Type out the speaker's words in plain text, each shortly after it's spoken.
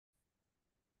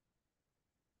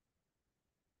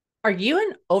Are you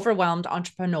an overwhelmed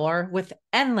entrepreneur with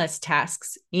endless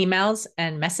tasks, emails,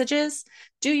 and messages?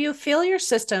 Do you feel your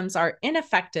systems are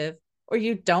ineffective or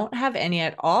you don't have any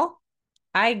at all?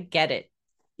 I get it.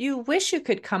 You wish you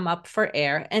could come up for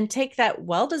air and take that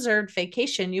well deserved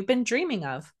vacation you've been dreaming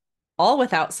of, all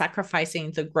without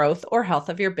sacrificing the growth or health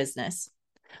of your business.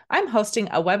 I'm hosting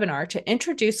a webinar to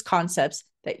introduce concepts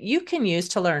that you can use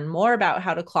to learn more about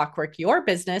how to clockwork your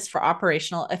business for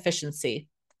operational efficiency.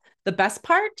 The best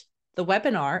part? The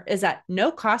webinar is at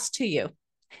no cost to you.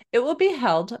 It will be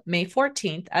held May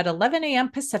 14th at 11 a.m.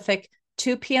 Pacific,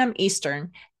 2 p.m.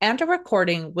 Eastern, and a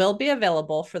recording will be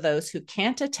available for those who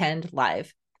can't attend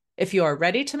live. If you are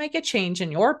ready to make a change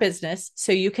in your business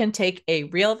so you can take a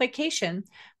real vacation,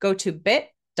 go to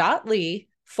bit.ly/May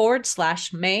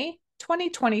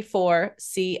 2024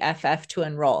 CFF to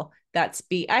enroll. That's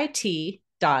bit.ly/May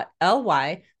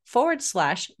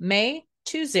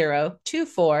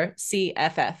 2024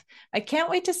 CFF. I can't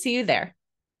wait to see you there.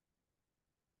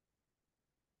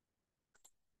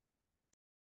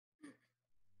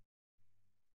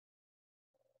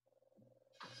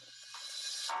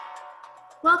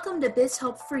 Welcome to Biz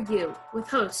Help for You with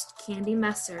host Candy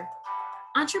Messer.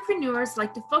 Entrepreneurs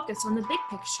like to focus on the big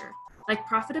picture, like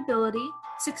profitability,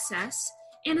 success,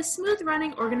 and a smooth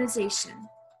running organization.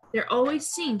 There always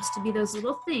seems to be those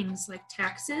little things like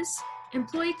taxes,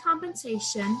 employee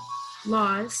compensation,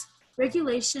 laws,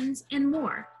 regulations, and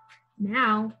more.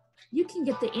 Now, you can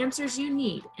get the answers you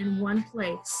need in one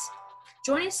place.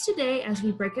 Join us today as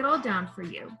we break it all down for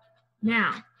you.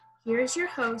 Now, here is your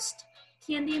host,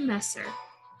 Candy Messer.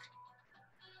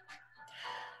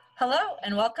 Hello,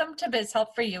 and welcome to Biz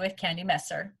Help for You with Candy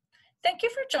Messer. Thank you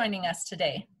for joining us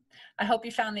today. I hope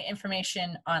you found the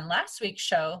information on last week's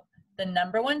show, the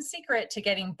number one secret to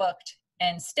getting booked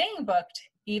and staying booked,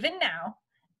 even now,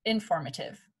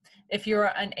 informative. If you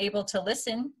are unable to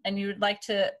listen and you would like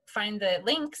to find the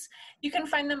links, you can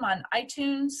find them on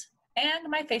iTunes and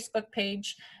my Facebook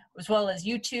page, as well as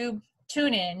YouTube,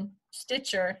 TuneIn,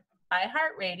 Stitcher,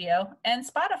 iHeartRadio, and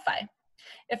Spotify.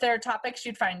 If there are topics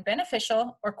you'd find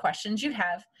beneficial or questions you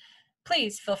have,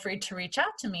 please feel free to reach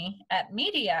out to me at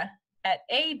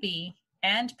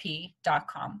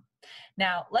media@abandp.com.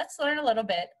 Now, let's learn a little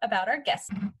bit about our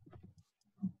guest.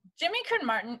 Jimmy Kern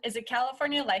Martin is a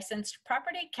California licensed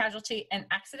property, casualty, and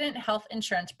accident health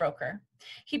insurance broker.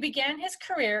 He began his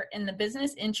career in the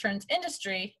business insurance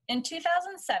industry in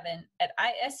 2007 at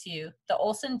ISU, the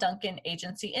Olson Duncan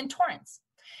Agency in Torrance.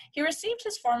 He received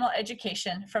his formal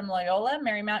education from Loyola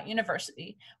Marymount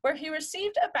University, where he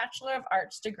received a Bachelor of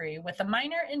Arts degree with a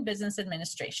minor in business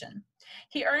administration.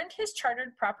 He earned his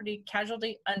Chartered Property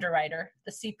Casualty Underwriter,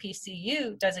 the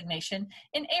CPCU designation,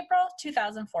 in April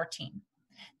 2014.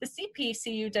 The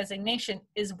CPCU designation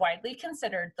is widely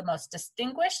considered the most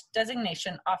distinguished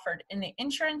designation offered in the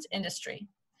insurance industry.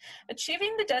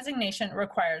 Achieving the designation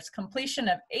requires completion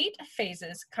of 8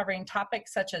 phases covering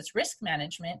topics such as risk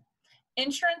management,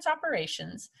 insurance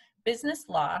operations, business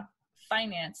law,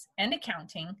 finance and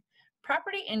accounting,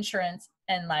 property insurance,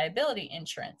 and liability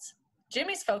insurance.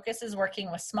 Jimmy's focus is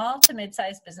working with small to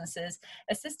mid-sized businesses,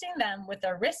 assisting them with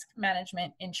their risk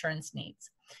management insurance needs.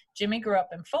 Jimmy grew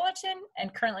up in Fullerton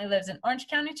and currently lives in Orange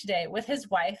County today with his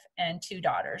wife and 2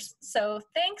 daughters. So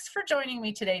thanks for joining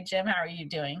me today, Jim. How are you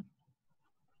doing?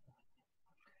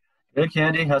 Hey,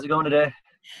 Candy. How's it going today?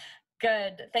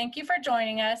 Good. Thank you for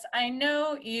joining us. I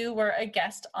know you were a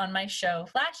guest on my show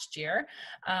last year,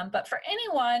 but for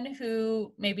anyone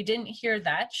who maybe didn't hear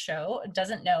that show,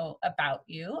 doesn't know about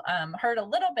you, heard a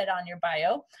little bit on your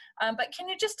bio, but can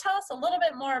you just tell us a little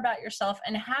bit more about yourself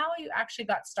and how you actually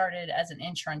got started as an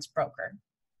insurance broker?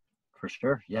 For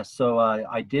sure. Yes. So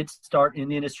I did start in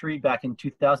the industry back in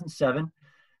 2007.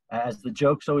 As the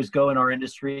jokes always go in our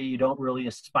industry, you don't really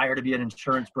aspire to be an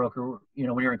insurance broker,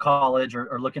 when you're in college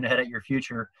or looking ahead at your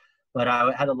future. But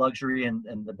I had the luxury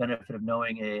and the benefit of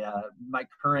knowing my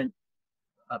current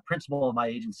principal of my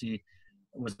agency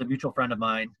was a mutual friend of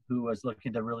mine who was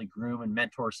looking to really groom and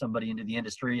mentor somebody into the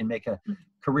industry and make a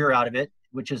career out of it,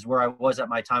 which is where I was at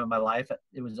my time in my life.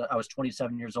 I was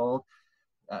 27 years old,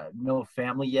 no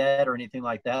family yet or anything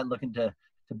like that, looking to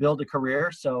build a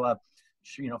career. So,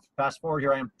 fast forward,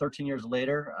 here I am 13 years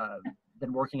later,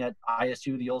 been working at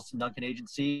ISU, the Olson Duncan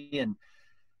Agency, and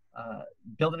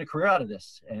building a career out of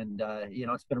this. And,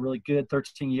 it's been a really good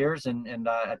 13 years. And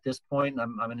at this point,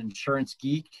 I'm an insurance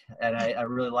geek, and I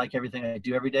really like everything I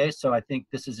do every day. So I think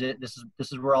this is it. This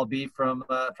is where I'll be from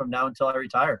now until I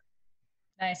retire.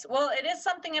 Nice. Well, it is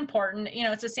something important.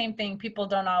 It's the same thing. People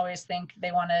don't always think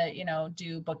they want to,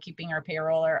 do bookkeeping or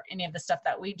payroll or any of the stuff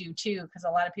that we do too, because a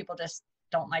lot of people just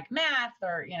don't like math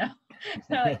or,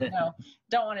 they're like,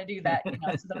 don't want to do that,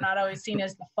 so they're not always seen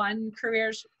as the fun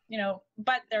careers,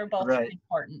 but they're both Right.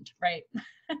 important, right?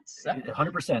 So,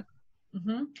 100%.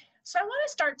 mhm. So I want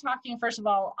to start talking, first of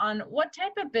all, on what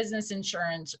type of business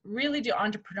insurance really do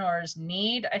entrepreneurs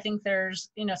need? I think there's,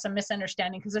 some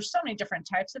misunderstanding because there's so many different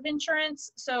types of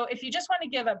insurance. So if you just want to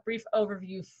give a brief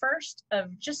overview first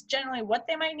of just generally what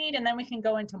they might need, and then we can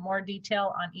go into more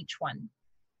detail on each one.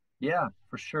 Yeah,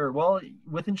 for sure. Well,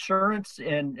 with insurance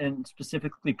and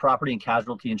specifically property and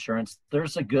casualty insurance,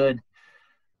 there's a good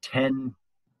 10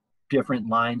 different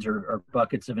lines or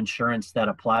buckets of insurance that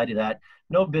apply to that.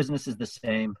 No business is the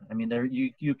same. I mean, there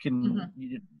you can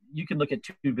you can look at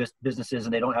two businesses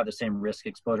and they don't have the same risk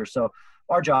exposure. So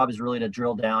our job is really to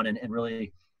drill down and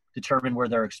really determine where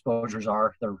their exposures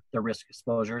are, their risk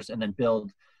exposures, and then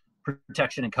build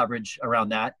protection and coverage around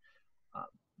that.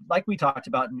 Like we talked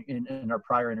about in our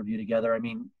prior interview together, I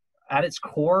mean, at its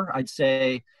core, I'd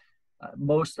say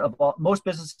most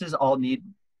businesses all need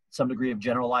some degree of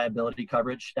general liability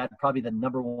coverage. That's probably the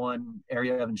number one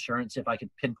area of insurance, if I could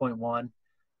pinpoint one,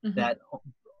 that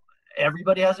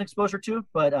everybody has an exposure to.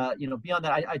 But beyond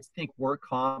that, I think work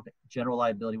comp, general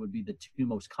liability would be the two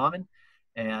most common,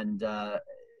 and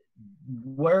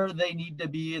where they need to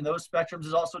be in those spectrums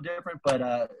is also different.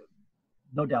 But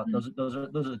no doubt, those are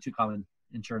the two common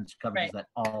insurance coverages that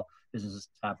all businesses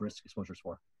have risk exposures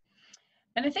for.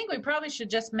 And I think we probably should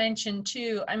just mention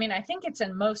too, I mean, I think it's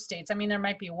in most states. I mean, there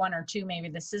might be one or two, maybe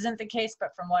this isn't the case,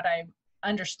 but from what I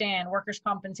understand, workers'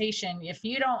 compensation, if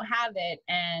you don't have it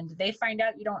and they find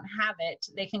out you don't have it,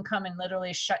 they can come and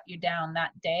literally shut you down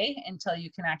that day until you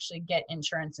can actually get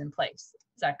insurance in place.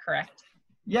 Is that correct?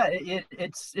 Yeah,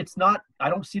 it's not, I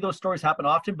don't see those stories happen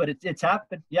often, but it's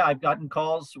happened. Yeah, I've gotten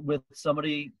calls with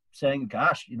somebody saying,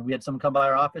 gosh, we had someone come by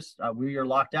our office, we are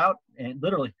locked out, and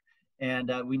literally,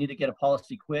 and we need to get a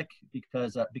policy quick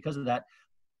because of that.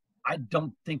 I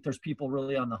don't think there's people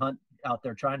really on the hunt out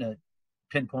there trying to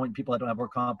pinpoint people that don't have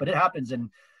work comp, but it happens. And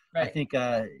I think,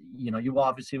 you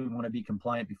obviously want to be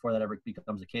compliant before that ever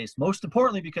becomes the case. Most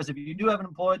importantly, because if you do have an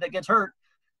employee that gets hurt,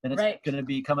 then it's going to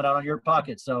be coming out on your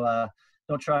pocket. So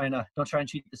don't try and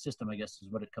cheat the system, I guess, is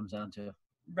what it comes down to.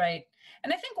 Right.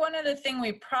 And I think one other thing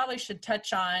we probably should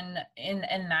touch on in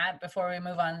that before we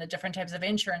move on the different types of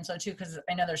insurance, though, too, because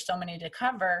I know there's so many to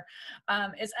cover,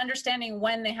 is understanding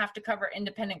when they have to cover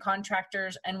independent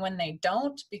contractors and when they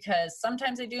don't, because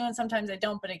sometimes they do and sometimes they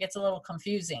don't, but it gets a little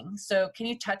confusing. So can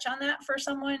you touch on that for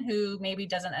someone who maybe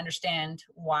doesn't understand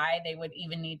why they would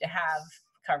even need to have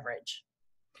coverage?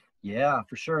 Yeah,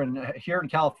 for sure. And here in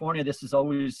California, this is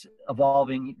always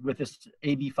evolving with this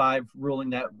AB5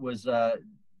 ruling that was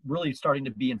really starting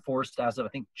to be enforced as of, I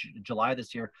think, July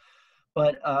this year.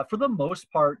 But for the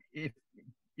most part, if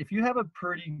you have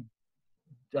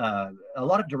a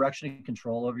lot of direction and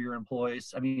control over your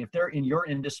employees, I mean, if they're in your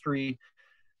industry,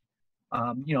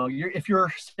 if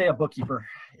you're, say, a bookkeeper,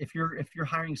 if you're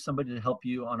hiring somebody to help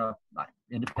you on a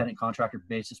independent contractor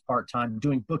basis, part-time,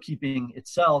 doing bookkeeping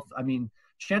itself, I mean,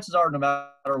 chances are, no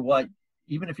matter what,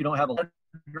 even if you don't have a lot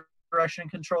of direction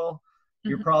and control,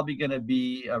 you're probably going to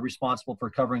be responsible for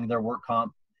covering their work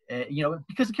comp,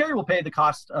 because the carrier will pay the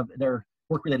cost of their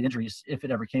work-related injuries if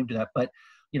it ever came to that. But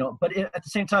at the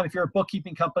same time, if you're a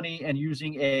bookkeeping company and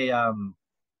using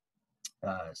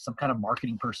some kind of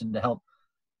marketing person to help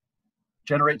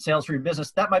generate sales for your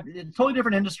business, that might be a totally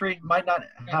different industry, might not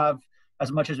have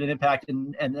as much as an impact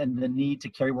and the need to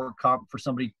carry work comp for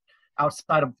somebody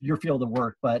outside of your field of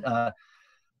work.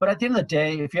 But at the end of the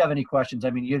day, if you have any questions, I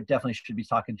mean, you definitely should be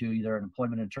talking to either an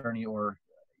employment attorney or,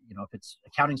 if it's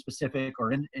accounting specific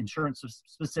or insurance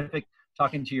specific,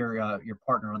 talking to your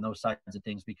partner on those sides of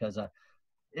things, because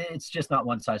it's just not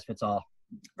one size fits all.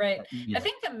 Right. I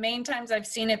think the main times I've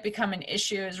seen it become an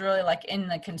issue is really like in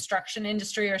the construction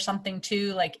industry or something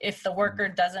too. Like if the worker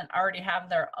doesn't already have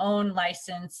their own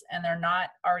license and they're not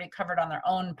already covered on their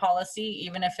own policy,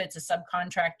 even if it's a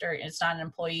subcontractor, it's not an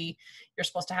employee, you're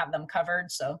supposed to have them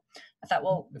covered. So I thought,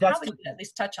 well, we probably should at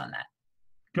least touch on that.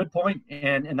 Good point.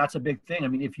 And that's a big thing. I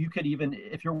mean, if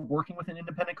you're working with an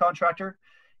independent contractor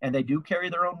and they do carry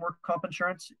their own work comp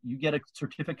insurance, you get a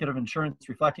certificate of insurance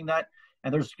reflecting that.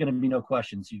 And there's going to be no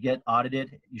questions. You get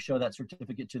audited. You show that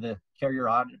certificate to the carrier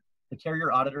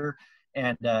auditor,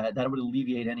 and that would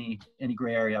alleviate any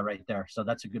gray area right there. So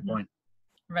that's a good point.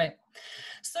 Right.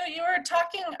 So you were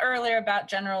talking earlier about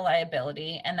general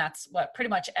liability, and that's what pretty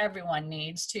much everyone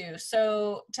needs too.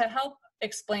 So to help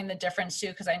explain the difference too,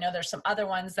 because I know there's some other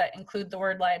ones that include the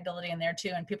word liability in there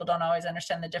too, and people don't always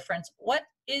understand the difference. What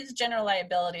is general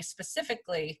liability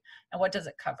specifically, and what does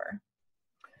it cover?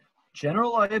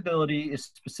 General liability is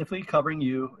specifically covering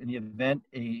you in the event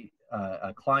a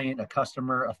client, a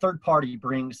customer, a third party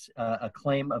brings a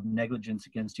claim of negligence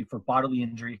against you for bodily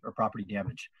injury or property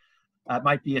damage. It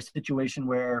might be a situation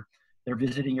where they're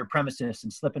visiting your premises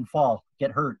and slip and fall,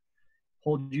 get hurt,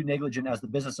 hold you negligent as the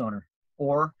business owner.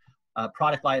 Or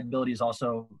product liability is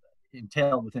also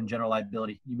entailed within general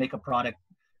liability. You make a product,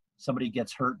 somebody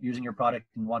gets hurt using your product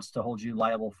and wants to hold you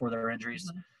liable for their injuries.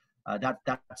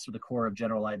 That's the core of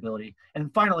general liability.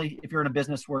 And finally, if you're in a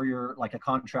business where you're like a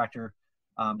contractor,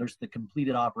 there's the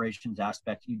completed operations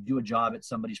aspect. You do a job at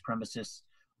somebody's premises.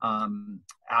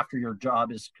 After your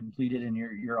job is completed and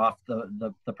you're off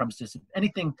the premises, if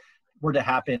anything were to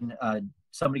happen,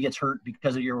 somebody gets hurt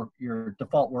because of your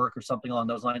default work or something along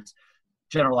those lines,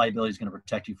 general liability is going to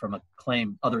protect you from a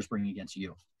claim others bring against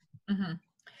you. Mm-hmm.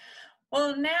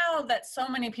 Well, now that so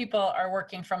many people are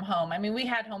working from home, I mean, we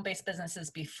had home-based businesses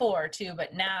before too,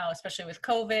 but now, especially with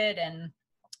COVID and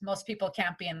most people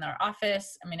can't be in their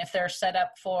office. I mean, if they're set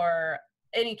up for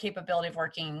any capability of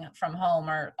working from home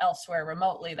or elsewhere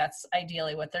remotely, that's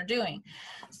ideally what they're doing.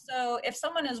 So if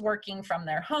someone is working from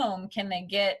their home, can they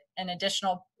get an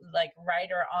additional like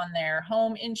rider on their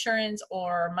home insurance,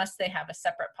 or must they have a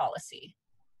separate policy?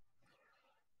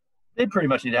 They pretty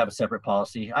much need to have a separate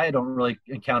policy. I don't really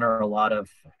encounter a lot of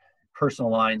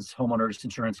personal lines, homeowners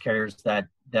insurance carriers that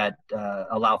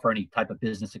allow for any type of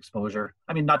business exposure.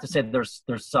 I mean, not to say there's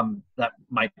some that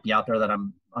might be out there that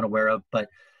I'm unaware of, but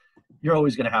you're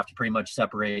always going to have to pretty much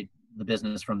separate the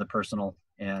business from the personal.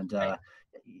 And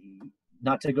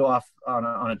not to go off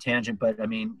on a tangent, but I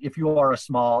mean, if you are a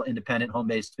small independent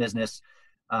home-based business,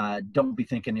 don't be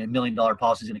thinking $1 million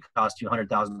policy is going to cost you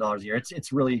 $100,000 a year.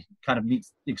 It's really kind of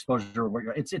meets the exposure where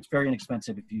you're, it's very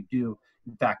inexpensive if you do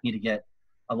in fact need to get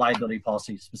a liability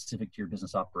policy specific to your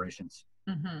business operations.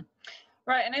 Mm-hmm.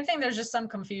 Right. And I think there's just some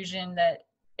confusion that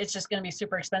it's just going to be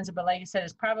super expensive, but like you said,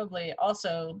 it's probably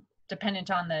also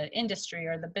dependent on the industry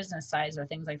or the business size or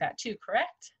things like that too,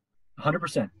 correct?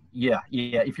 100%. Yeah.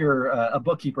 If you're a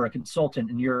bookkeeper, a consultant,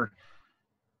 and you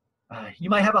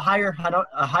might have a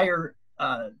higher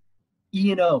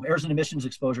E&O, errors and emissions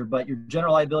exposure, but your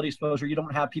general liability exposure, you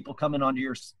don't have people coming onto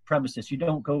your premises. You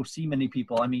don't go see many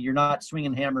people. I mean, you're not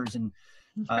swinging hammers and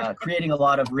creating a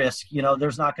lot of risk.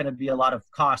 There's not going to be a lot of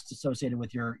costs associated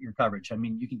with your coverage. I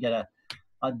mean, you can get a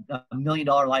 $1 million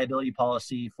liability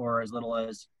policy for as little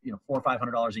as $400 or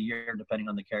 $500 a year, depending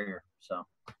on the carrier. So,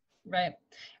 right.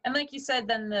 And like you said,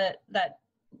 then that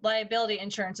liability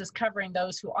insurance is covering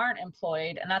those who aren't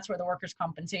employed, and that's where the workers'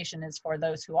 compensation is for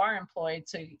those who are employed.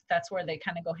 So that's where they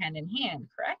kind of go hand in hand,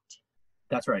 correct?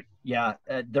 That's right. Yeah.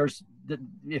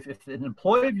 If an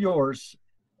employee of yours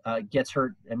gets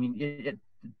hurt, I mean,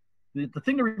 the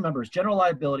thing to remember is general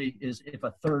liability is if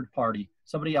a third party,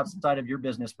 somebody outside of your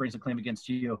business, brings a claim against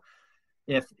you.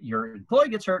 If your employee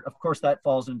gets hurt, of course, that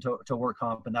falls into work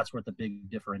comp, and that's what the big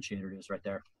differentiator is right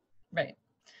there. Right.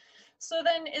 So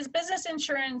then, is business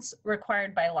insurance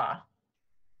required by law?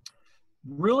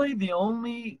 Really, the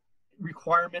only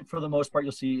requirement for the most part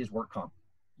you'll see is work comp.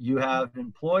 You have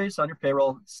employees on your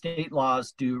payroll. State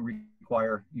laws do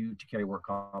require you to carry work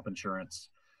comp insurance.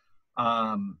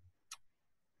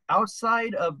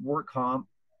 Outside of work comp,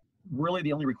 really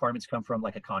the only requirements come from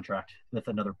like a contract with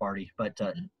another party. But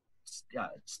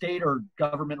state or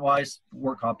government-wise,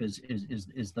 work comp is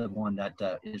the one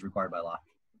that is required by law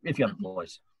if you have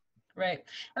employees. Right.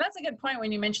 And that's a good point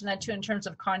when you mentioned that too, in terms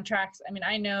of contracts. I mean,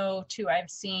 I know too, I've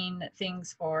seen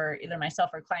things for either myself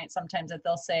or clients sometimes that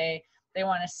they'll say they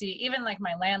want to see, even like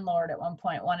my landlord at one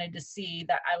point wanted to see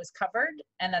that I was covered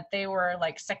and that they were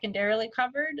like secondarily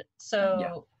covered.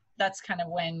 So that's kind of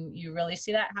when you really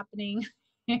see that happening.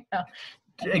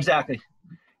 Exactly.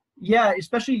 Yeah,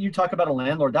 especially you talk about a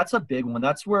landlord. That's a big one.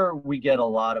 That's where we get a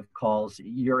lot of calls.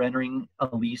 You're entering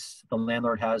a lease. The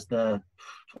landlord has the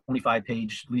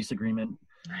 25-page lease agreement.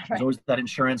 Right. There's always that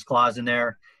insurance clause in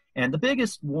there. And the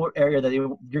biggest area that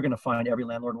you're going to find every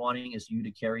landlord wanting is you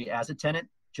to carry as a tenant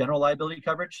general liability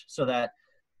coverage, so that,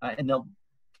 and they'll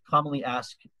commonly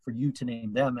ask for you to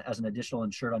name them as an additional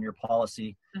insured on your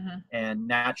policy. Mm-hmm. And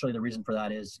naturally, the reason for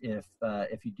that is if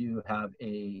you do have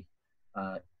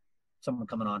someone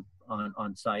coming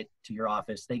on site to your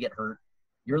office, they get hurt,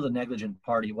 you're the negligent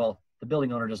party. Well, the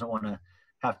building owner doesn't want to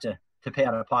have to pay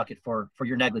out of pocket for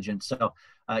your negligence. So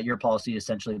your policy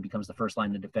essentially becomes the first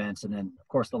line of defense. And then of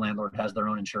course the landlord has their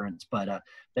own insurance, but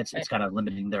it's kind of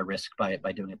limiting their risk by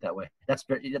doing it that way. That's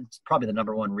probably the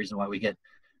number one reason why we get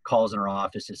calls in our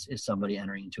office is somebody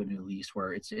entering into a new lease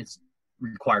where it's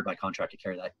required by contract to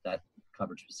carry that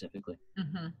coverage specifically.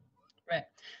 Mm-hmm. Right.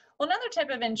 Well, another type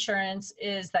of insurance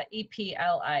is the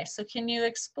EPLI. So can you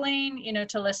explain,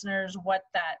 to listeners what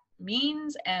that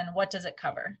means and what does it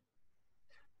cover?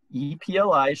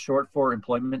 EPLI is short for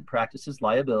Employment Practices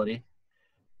Liability.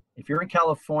 If you're in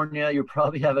California, you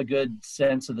probably have a good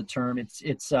sense of the term.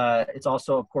 It's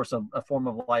also, of course, a form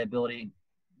of liability.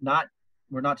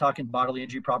 We're not talking bodily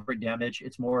injury, property damage.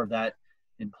 It's more of that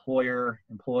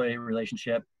employer-employee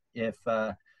relationship.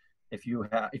 If you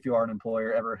are an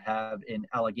employer, ever have an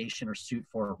allegation or suit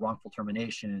for wrongful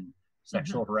termination,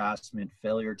 sexual harassment,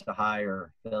 failure to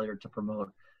hire, failure to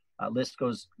promote, list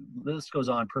goes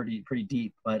on pretty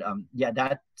deep. But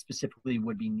that specifically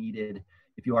would be needed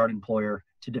if you are an employer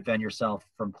to defend yourself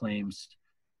from claims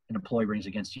an employee brings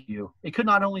against you. It could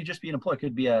not only just be an employee; it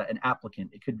could be an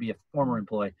applicant, it could be a former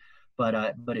employee.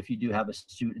 But if you do have a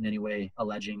suit in any way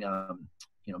alleging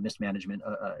mismanagement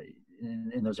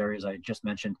in those areas I just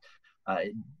mentioned,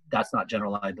 that's not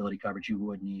general liability coverage. You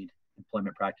would need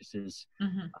employment practices.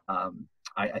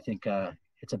 I think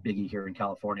it's a biggie here in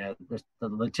California. There's the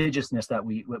litigiousness that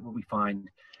we find,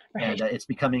 and it's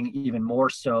becoming even more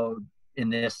so in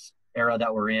this era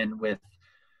that we're in, with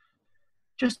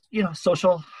just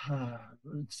social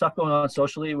stuff going on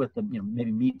socially with the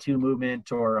maybe Me Too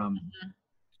movement, or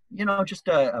just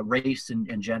a race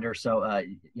and gender. So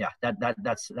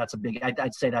that's a big.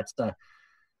 I'd say that's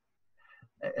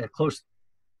a close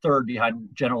third behind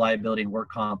general liability and work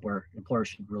comp, where employers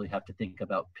should really have to think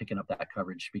about picking up that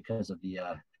coverage because of the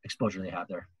exposure they have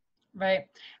there. Right.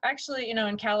 Actually,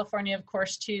 in California, of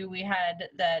course, too, we had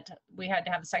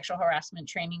to have sexual harassment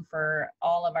training for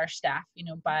all of our staff,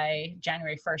 by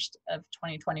January 1st of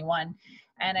 2021.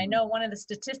 And I know one of the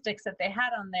statistics that they had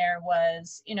on there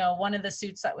was, one of the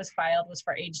suits that was filed was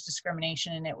for age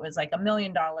discrimination, and it was like $1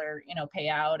 million,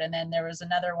 payout. And then there was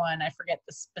another one, I forget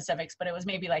the specifics, but it was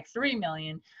maybe like $3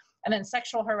 million. And then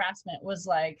sexual harassment was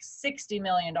like $60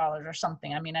 million or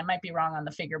something. I mean, I might be wrong on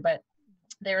the figure, but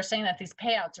they were saying that these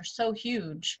payouts are so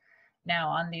huge now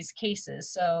on these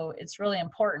cases. So it's really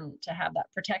important to have that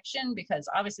protection, because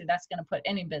obviously that's going to put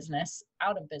any business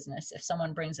out of business if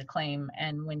someone brings a claim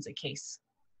and wins a case.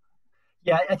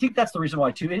 Yeah, I think that's the reason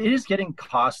why too. It is getting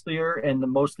costlier, and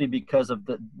mostly because of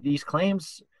these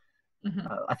claims.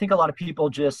 I think a lot of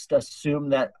people just assume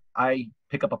that I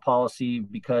pick up a policy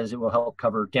because it will help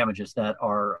cover damages that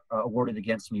are awarded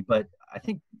against me. But I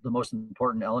think the most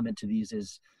important element to these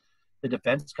is the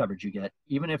defense coverage you get.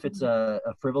 Even if it's a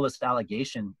frivolous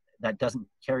allegation that doesn't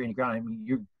carry any ground, I mean,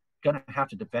 you're going to have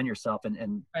to defend yourself.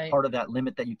 And part of that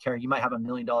limit that you carry, you might have $1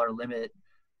 million limit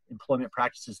employment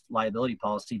practices liability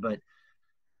policy, but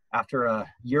after a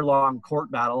year-long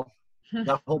court battle,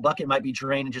 that whole bucket might be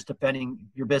drained and just defending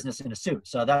your business in a suit.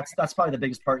 So that's probably the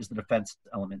biggest part, is the defense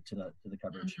element to the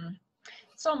coverage.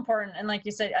 So important. And like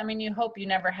you said, I mean, you hope you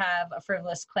never have a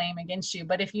frivolous claim against you,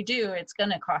 but if you do, it's going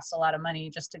to cost a lot of money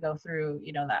just to go through,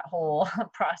 that whole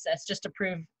process just to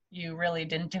prove you really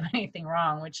didn't do anything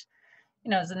wrong, which,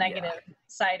 is a negative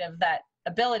side of that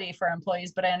ability for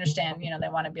employees. But I understand, they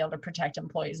want to be able to protect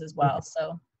employees as well.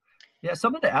 So. Yeah,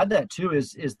 something to add that too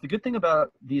is the good thing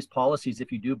about these policies,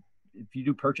 if you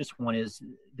do purchase one, is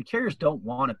the carriers don't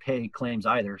want to pay claims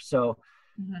either. So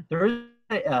there is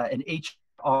an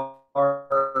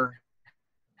HR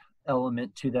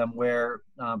element to them, where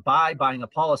by buying a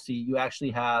policy, you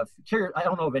actually have carriers. I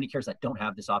don't know of any carriers that don't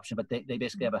have this option, but they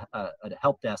basically have a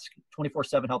help desk,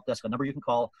 24/7 help desk, a number you can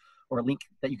call, or a link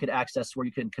that you could access where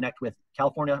you can connect with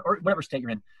California or whatever state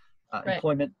you're in,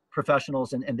 employment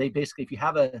professionals. And they basically, if you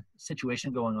have a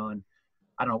situation going on,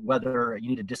 I don't know whether you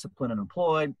need to discipline an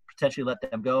employee, potentially let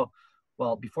them go.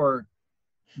 Well, before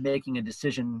making a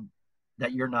decision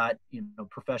that you're not,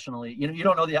 professionally, you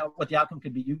don't know what the outcome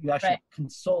could be. You actually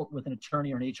consult with an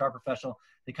attorney or an HR professional.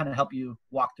 They kind of help you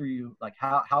walk through, like,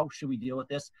 how should we deal with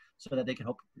this, so that they can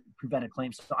help prevent a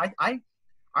claim. So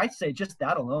I'd say just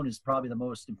that alone is probably the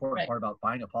most important part about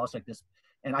buying a policy like this.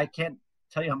 And I can't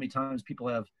tell you how many times people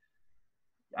have,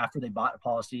 after they bought a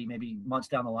policy, maybe months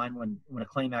down the line, when a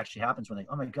claim actually happens, when they,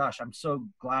 oh my gosh, I'm so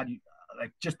glad you,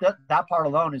 like, just that part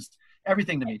alone is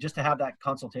everything to me, just to have that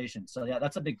consultation. So yeah,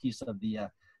 that's a big piece of the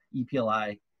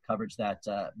EPLI coverage that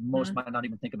most might not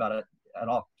even think about it at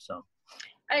all. So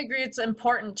I agree. It's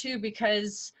important too,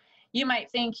 because you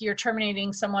might think you're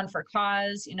terminating someone for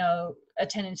cause,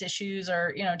 attendance issues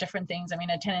or, different things. I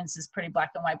mean, attendance is pretty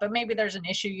black and white, but maybe there's an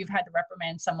issue, you've had to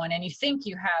reprimand someone and you think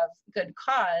you have good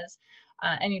cause,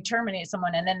 and you terminate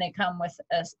someone, and then they come with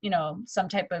some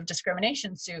type of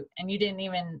discrimination suit, and you didn't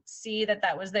even see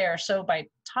that was there. So by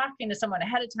talking to someone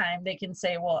ahead of time, they can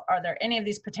say, well, are there any of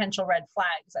these potential red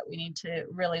flags that we need to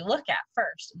really look at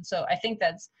first? And so I think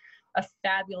that's a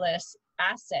fabulous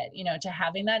asset, to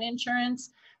having that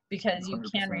insurance, because you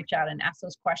can 100%. reach out and ask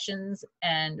those questions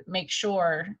and make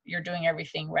sure you're doing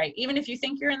everything right. Even if you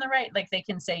think you're in the right, like they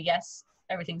can say, yes,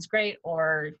 everything's great,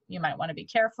 or you might want to be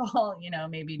careful,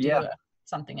 maybe do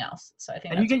something else. So I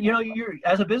think and that's you get, you're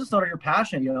as a business owner, you're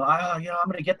passionate, I'm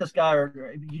going to get this guy,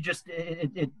 or you just,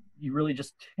 you really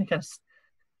just kind of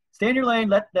stay in your lane,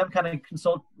 let them kind of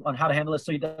consult on how to handle it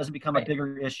so it doesn't become a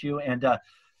bigger issue. And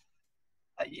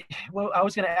well, I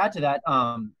was going to add to that,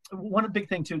 one big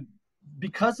thing too,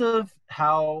 because of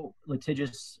how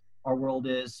litigious our world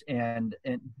is, and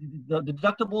the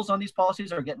deductibles on these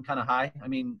policies are getting kind of high. I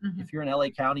mean, if you're in LA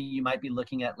County, you might be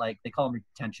looking at, like, they call them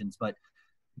retentions, but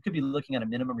you could be looking at a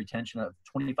minimum retention of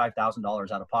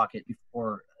 $25,000 out of pocket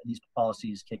before these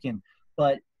policies kick in.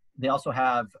 But they also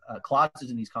have clauses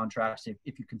in these contracts.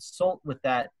 If you consult with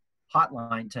that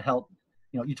hotline to help,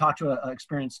 you talk to an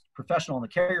experienced professional on the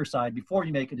carrier side before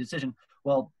you make a decision,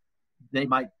 well, they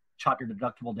might chop your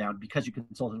deductible down because you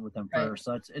consulted with them first.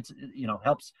 So it's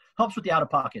helps with the out of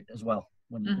pocket as well.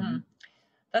 When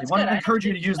they want to encourage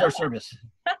you to use their service.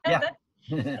 Yeah,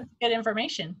 that's good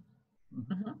information.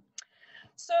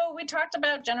 So we talked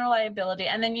about general liability,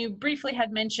 and then you briefly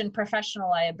had mentioned professional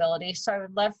liability. So I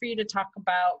would love for you to talk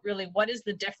about really what is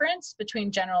the difference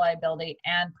between general liability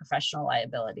and professional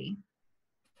liability.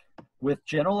 With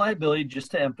general liability, just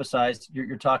to emphasize,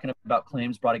 you're talking about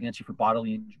claims brought against you for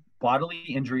bodily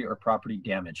injury or property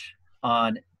damage.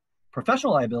 On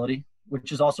professional liability,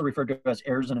 which is also referred to as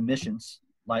errors and omissions,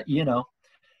 like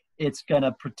it's going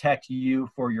to protect you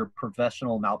for your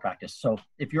professional malpractice. So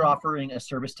if you're offering a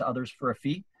service to others for a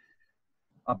fee,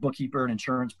 a bookkeeper, an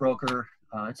insurance broker,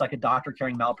 it's like a doctor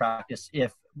carrying malpractice.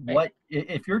 If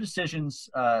your decisions,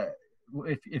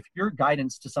 if your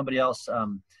guidance to somebody else,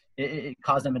 it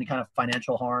caused them any kind of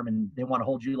financial harm and they want to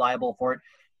hold you liable for it,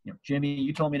 Jimmy,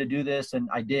 you told me to do this and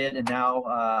I did, and now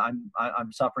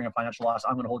I'm suffering a financial loss.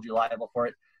 I'm going to hold you liable for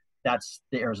it. That's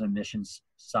the errors and omissions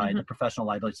side, the professional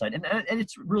liability side. And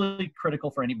it's really critical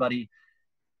for anybody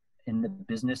in the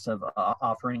business of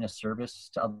offering a service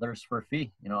to others for a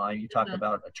fee. You talk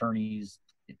about attorneys.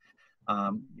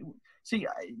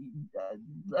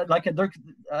 Like a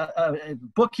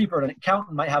bookkeeper, an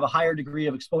accountant might have a higher degree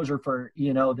of exposure for,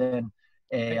 than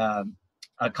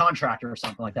a contractor or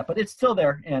something like that, but it's still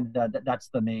there. And that's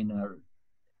the main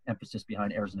emphasis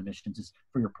behind errors and omissions, is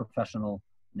for your professional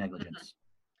negligence.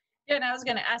 Yeah, and I was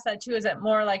going to ask that too. Is it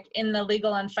more like in the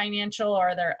legal and financial, or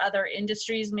are there other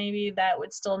industries maybe that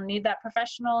would still need that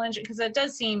professional injury? Because it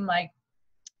does seem like,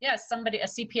 a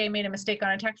CPA made a mistake on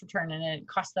a tax return and it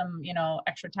cost them,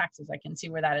 extra taxes. I can see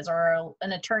where that is. Or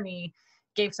an attorney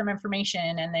gave some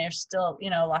information and they're still,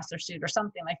 lost their suit or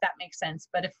something like that. Makes sense.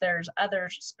 But if there's other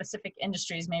specific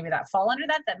industries maybe that fall under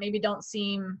that maybe don't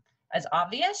seem as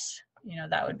obvious,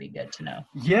 that would be good to know.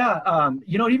 Yeah.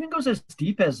 It even goes as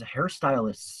deep as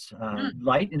hairstylists,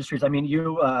 light industries. I mean,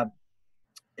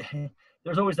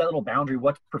 there's always that little boundary,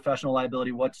 what's professional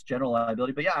liability, what's general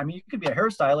liability. But yeah, I mean, you could be a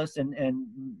hairstylist and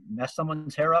mess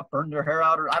someone's hair up, burn their hair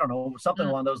out, or I don't know, something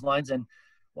along those lines. And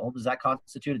well, does that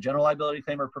constitute a general liability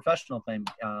claim or a professional claim?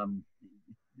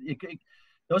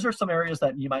 Those are some areas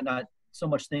that you might not so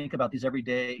much think about these every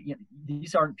day.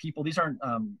 These aren't people, these aren't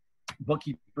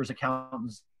bookkeepers,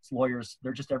 accountants, lawyers.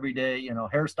 They're just everyday,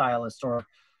 hairstylists or,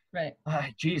 right.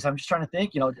 Geez, I'm just trying to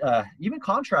think, even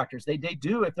contractors, they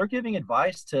do, if they're giving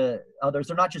advice to others,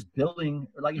 they're not just building,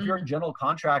 like if you're a general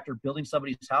contractor building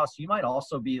somebody's house, you might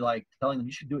also be like telling them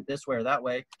you should do it this way or that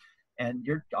way. And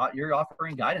you're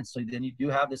offering guidance. So then you do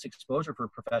have this exposure for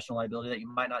professional liability that you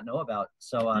might not know about.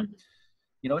 So,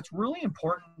 it's really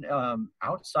important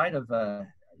outside of, I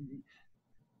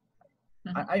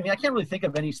mean, I can't really think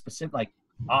of any specific, like,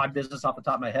 odd business off the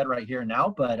top of my head right here and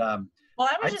now, but well,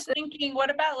 I was just thinking,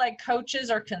 what about like coaches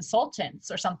or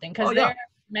consultants or something? Because they're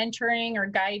mentoring or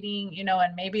guiding,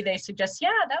 and maybe they suggest,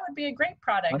 that would be a great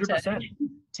product 100%. to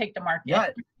take to market. Yeah,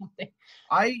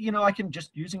 I can, just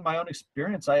using my own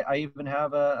experience, I even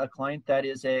have a client that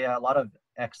is a lot of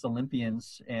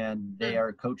ex-Olympians, and they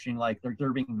are coaching, like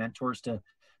they're being mentors to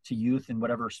youth in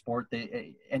whatever sport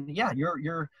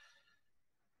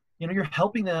you're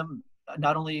helping them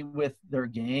not only with their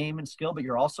game and skill, but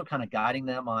you're also kind of guiding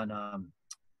them on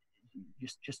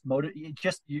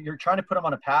you're trying to put them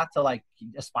on a path to like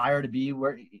aspire to be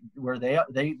where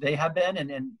they have been.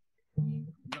 And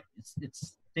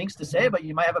it's things to say, but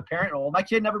you might have a parent, my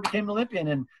kid never became an Olympian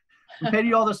and we paid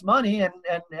you all this money and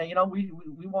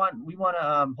we want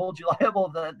to hold you liable.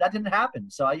 That didn't happen.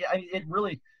 So it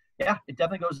really, it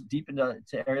definitely goes deep into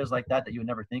areas like that you would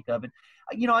never think of. And,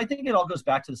 I think it all goes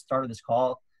back to the start of this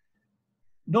call.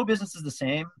 No business is the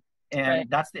same. And Right.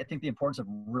 that's I think the importance of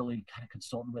really kind of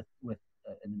consulting with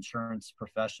an insurance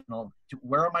professional.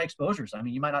 Where are my exposures? I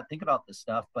mean, you might not think about this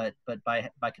stuff, but by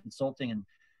consulting, and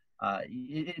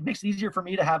it makes it easier for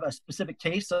me to have a specific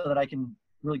case so that I can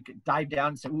really dive down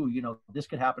and say, ooh, you know, this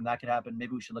could happen, that could happen.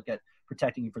 Maybe we should look at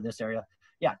protecting you for this area.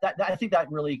 Yeah, that I think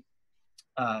that really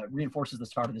reinforces the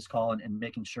start of this call, and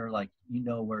making sure, like, you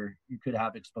know, where you could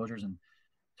have exposures, and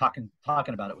talking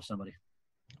about it with somebody.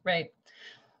 Right.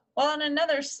 Well, and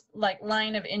another like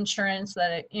line of insurance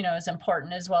that, you know, is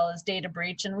important as well as data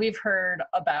breach. And we've heard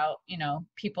about, you know,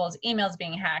 people's emails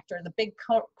being hacked, or the big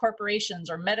corporations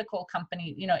or medical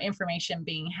company, you know, information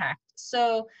being hacked.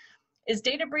 So is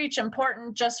data breach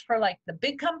important just for like the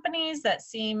big companies that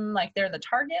seem like they're the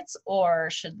targets, or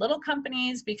should little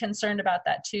companies be concerned about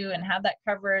that too and have that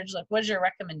coverage? Like, what is your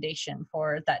recommendation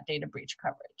for that data breach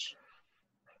coverage?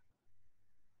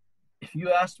 If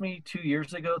you asked me 2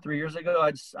 years ago, 3 years ago,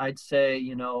 I'd say,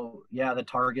 you know, yeah, the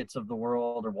Targets of the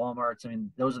world, or Walmarts. I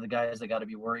mean, those are the guys that got to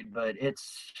be worried. But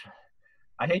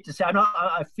I hate to say,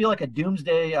 I feel like a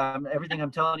doomsday. Everything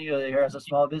I'm telling you here as a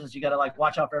small business, you got to like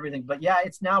watch out for everything. But yeah,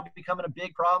 it's now becoming a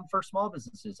big problem for small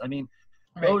businesses. I mean,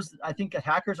 Right. I think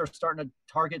hackers are starting to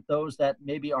target those that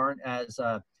maybe aren't as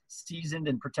seasoned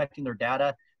in protecting their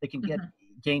data. They can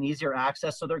gain easier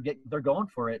access, so they're going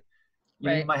for it. You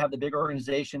Right. might have the big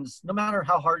organizations. No matter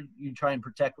how hard you try and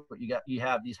protect what you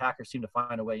have, these hackers seem to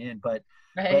find a way in. But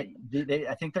Right.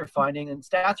 I think they're finding, and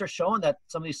stats are showing that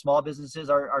some of these small businesses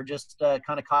are just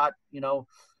kind of caught, you know,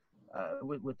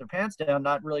 with their pants down,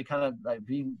 not really kind of like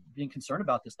being concerned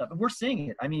about this stuff. And we're seeing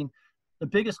it. I mean, the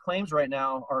biggest claims right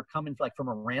now are coming like from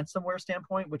a ransomware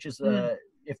standpoint, which is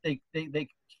if they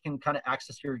can kind of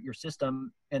access your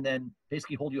system and then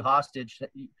basically hold you hostage.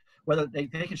 Whether they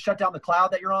can shut down the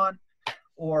cloud that you're on,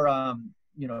 or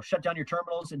you know, shut down your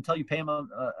terminals until you pay them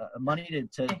money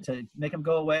to make them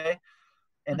go away.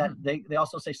 And that they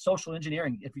also say social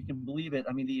engineering, if you can believe it.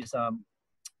 I mean, these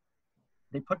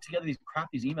they put together these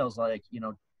emails like, you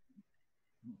know,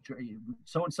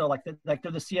 so and so, like they're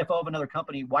the CFO of another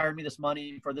company, wired me this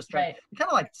money for this trade. Right. You kind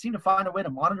of like seem to find a way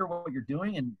to monitor what you're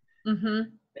doing, and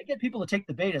they get people to take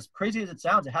the bait. As crazy as it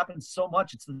sounds, it happens so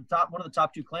much. It's one of the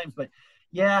top 2 claims. But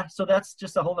yeah, so that's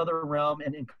just a whole other realm,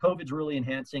 and COVID's really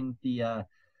enhancing the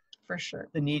For sure.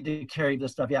 the need to carry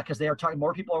this stuff. Yeah, because they are talking,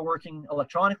 more people are working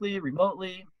electronically,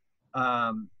 remotely.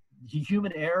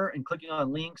 Human error and clicking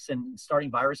on links and starting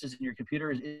viruses in your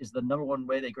computer is the number one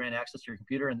way they grant access to your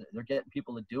computer, and they're getting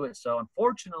people to do it. So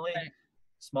unfortunately,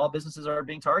 small businesses are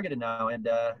being targeted now, and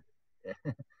I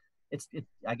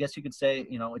guess you could say,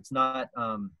 you know, it's not.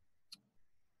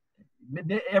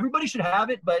 Everybody should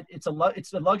have it, but it's a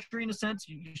luxury in a sense.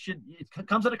 You should. It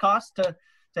comes at a cost to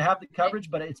have the coverage,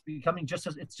 but it's becoming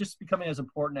becoming as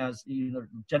important as, you know,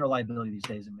 general liability these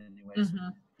days in many ways.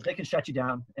 They can shut you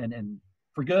down and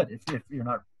for good if you're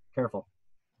not careful.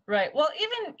 Right. Well,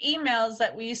 even emails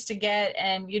that we used to get,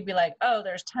 and you'd be like, oh,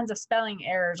 there's tons of spelling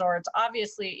errors, or it's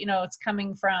obviously, you know, it's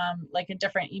coming from like a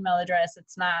different email address.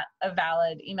 It's not a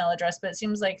valid email address, but it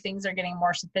seems like things are getting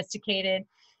more sophisticated.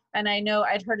 And I know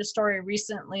I'd heard a story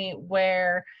recently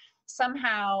where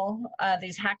somehow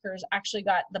these hackers actually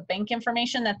got the bank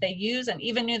information that they use, and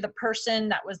even knew the person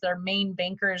that was their main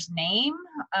banker's name,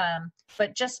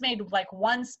 but just made like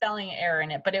one spelling error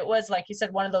in it. But it was, like you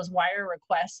said, one of those wire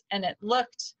requests, and it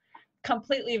looked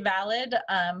completely valid,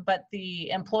 but the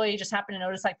employee just happened to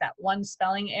notice like that one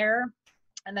spelling error,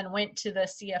 and then went to the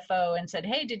CFO and said,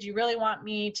 hey, did you really want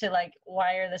me to like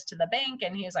wire this to the bank?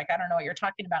 And he was like, I don't know what you're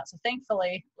talking about. So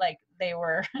thankfully, like, they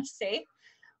were safe.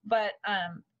 But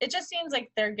it just seems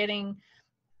like they're getting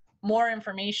more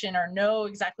information, or know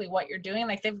exactly what you're doing.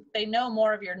 Like they know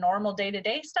more of your normal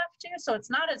day-to-day stuff too. So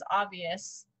it's not as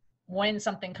obvious when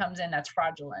something comes in that's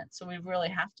fraudulent. So we really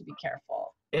have to be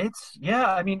careful.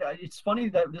 I mean, it's funny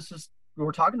that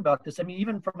we're talking about this. I mean,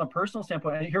 even from a personal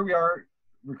standpoint, here we are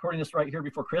recording this right here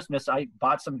before Christmas. I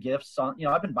bought some gifts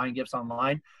I've been buying gifts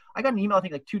online. I got an email, I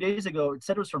think like 2 days ago. It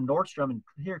said it was from Nordstrom, and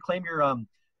here, claim your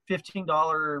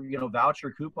 $15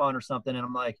 voucher coupon or something. And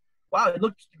I'm like, wow, it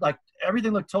looked like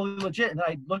everything looked totally legit. And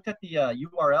I looked at the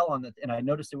URL on it, and I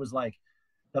noticed it was like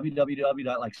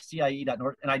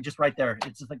www.cie.nord, and I just right there,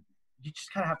 it's just like, you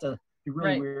just kind of have to be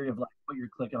really wary of like what you're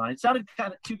clicking on. It sounded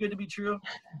kind of too good to be true.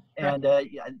 And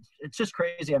yeah, it's just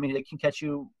crazy. I mean, it can catch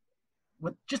you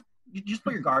with you just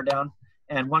put your guard down,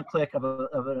 and one click of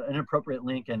an inappropriate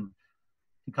link and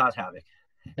can cause havoc.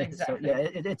 Exactly. So yeah,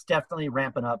 it's definitely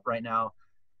ramping up right now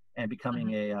and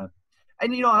becoming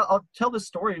and you know, I'll tell this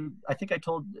story. I think I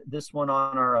told this one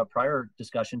on our prior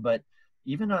discussion, but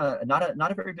even not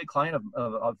a very big client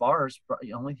of ours,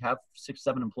 you only have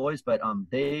 6-7 employees, but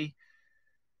they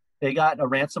they got a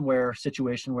ransomware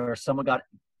situation where someone got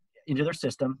into their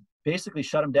system, basically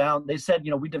shut them down. They said,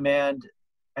 we demand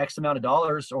X amount of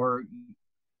dollars, or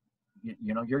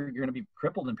you're going to be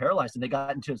crippled and paralyzed. And they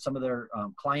got into some of their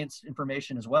clients'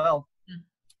 information as well.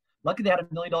 Luckily, they had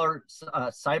 $1 million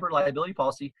cyber liability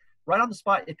policy right on the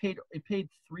spot. It paid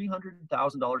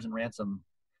 $300,000 in ransom,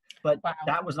 but Wow.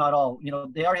 that was not all.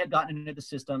 They already had gotten into the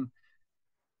system.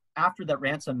 After that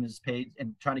ransom is paid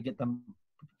and trying to get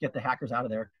the hackers out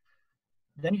of there,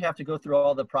 then you have to go through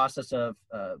all the process of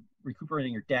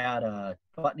recuperating your data,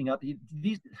 buttoning up.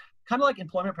 These kind of like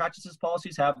employment practices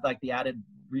policies have like the added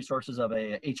resources of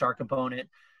a HR component.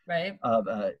 Right.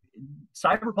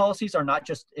 Cyber policies are not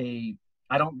just you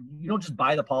don't just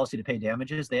buy the policy to pay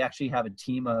damages. They actually have a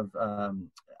team of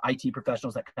IT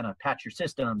professionals that kind of patch your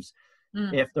systems.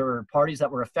 If there are parties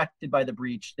that were affected by the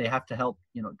breach, they have to help,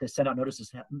 they send out notices,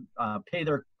 pay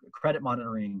their credit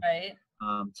monitoring. Right.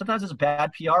 Sometimes it's a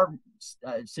bad PR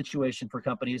situation for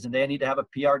companies, and they need to have a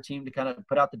PR team to kind of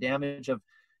put out the damage of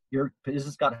your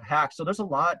business got hacked. So there's a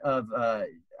lot of,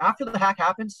 after the hack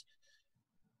happens,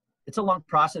 it's a long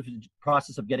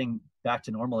process of getting back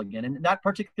to normal again. And that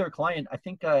particular client, I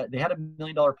think they had $1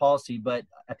 million policy, but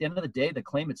at the end of the day, the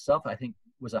claim itself, I think,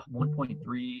 was a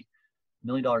 $1.3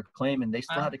 million claim, and they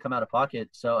still had to come out of pocket.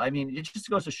 So, I mean, it just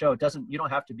goes to show you don't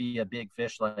have to be a big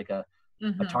fish like a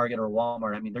Target or a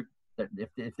Walmart. I mean,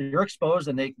 if you're exposed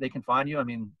and they can find you, I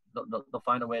mean, they'll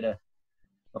find a way to.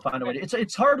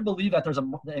 It's hard to believe that there's a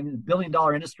 $1 billion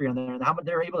industry on there and how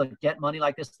they're able to get money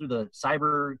like this through the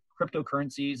cyber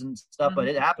cryptocurrencies and stuff. But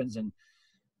it happens, and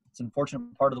it's an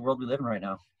unfortunate part of the world we live in right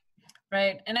now.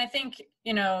 Right. And I think,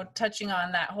 touching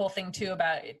on that whole thing too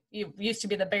about it used to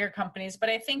be the bigger companies, but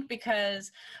I think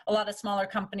because a lot of smaller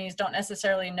companies don't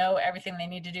necessarily know everything they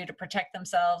need to do to protect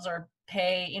themselves or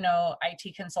pay,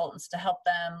 IT consultants to help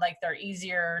them, like they're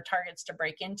easier targets to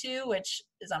break into, which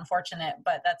is unfortunate,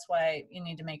 but that's why you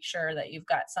need to make sure that you've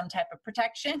got some type of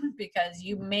protection because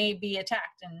you may be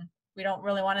attacked, and we don't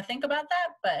really want to think about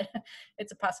that, but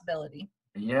it's a possibility.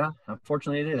 Yeah,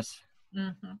 unfortunately it is.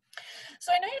 Mm-hmm.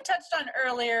 So I know you touched on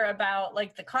earlier about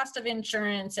like the cost of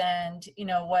insurance and,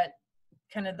 what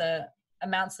kind of the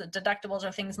amounts that deductibles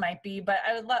or things might be, but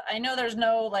I know there's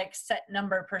no like set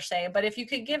number per se, but if you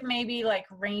could give maybe like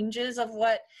ranges of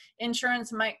what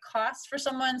insurance might cost for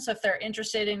someone. So if they're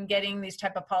interested in getting these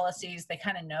type of policies, they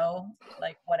kind of know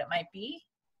like what it might be.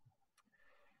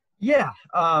 Yeah.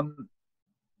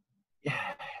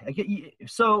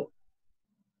 So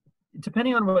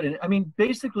depending on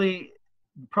basically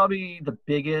probably the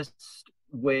biggest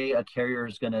way a carrier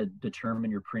is going to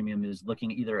determine your premium is looking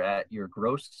either at your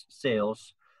gross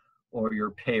sales or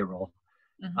your payroll.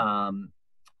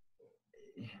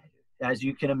 As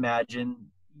you can imagine,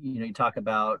 you talk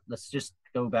about, let's just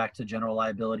go back to general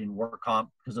liability and work comp,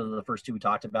 because those are the first two we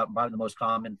talked about, probably the most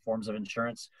common forms of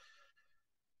insurance.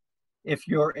 If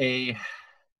you're a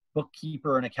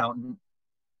bookkeeper, an accountant,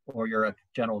 or you're a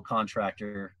general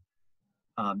contractor,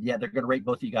 they're going to rate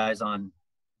both of you guys on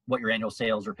what your annual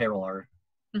sales or payroll are.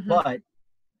 But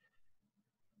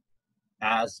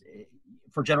as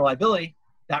for general liability,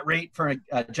 that rate for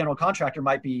a general contractor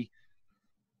might be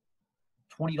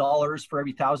 $20 for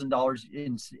every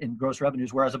 $1,000 in gross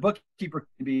revenues, whereas a bookkeeper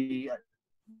can be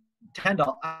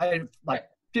 $10, like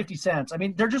 50 cents. I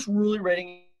mean, they're just really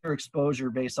rating your exposure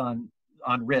based on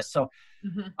risk. So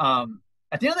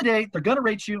at the end of the day, they're going to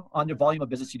rate you on the volume of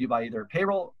business you do by either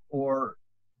payroll or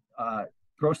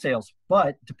gross sales.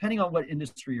 But depending on what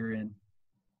industry you're in,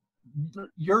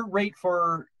 your rate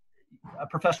for a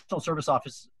professional service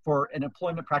office for an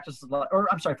employment practices,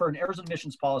 for an errors and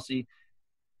omissions policy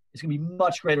is going to be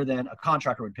much greater than a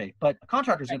contractor would pay. But a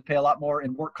contractor is going to pay a lot more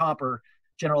in work comp or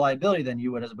general liability than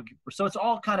you would as a bookkeeper. So it's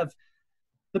all kind of,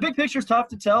 the big picture is tough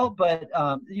to tell, but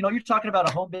you're talking about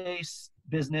a home-based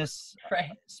business, right?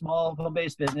 Small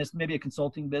home-based business, maybe a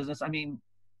consulting business. I mean,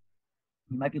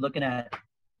 you might be looking at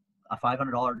a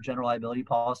 $500 general liability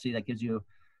policy that gives you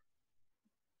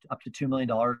up to $2 million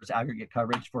aggregate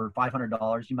coverage for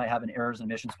 $500. You might have an errors and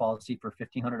omissions policy for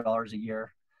 $1,500 a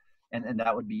year, and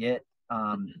that would be it.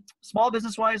 Small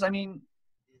business wise, I mean,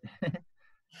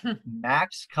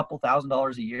 max couple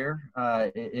 $1,000s a year,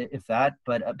 if that.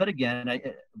 But again, I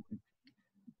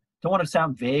don't want to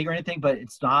sound vague or anything, but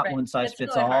it's not one size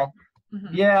fits all. Hard.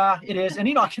 Yeah, it is. And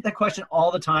I get that question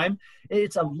all the time.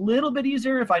 It's a little bit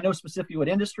easier if I know specifically what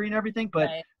industry and everything, but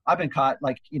I've been caught,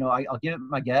 I'll give it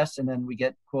my guess and then we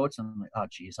get quotes and I'm like, oh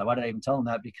geez, why did I even tell them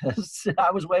that? Because I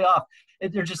was way off.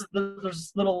 There's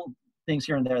little things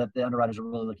here and there that the underwriters are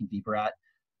really looking deeper at.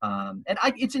 And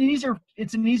it's an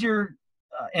easier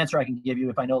answer I can give you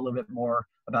if I know a little bit more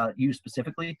about you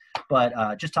specifically.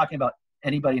 But just talking about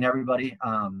anybody and everybody,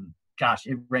 gosh,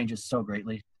 it ranges so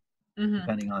greatly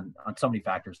depending on so many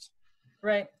factors.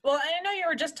 Right. Well, I know you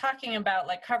were just talking about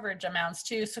like coverage amounts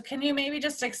too. So can you maybe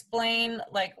just explain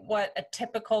like what a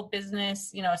typical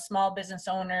business, a small business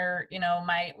owner,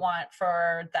 might want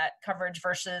for that coverage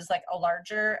versus like a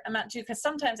larger amount too? Because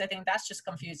sometimes I think that's just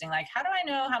confusing. Like, how do I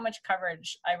know how much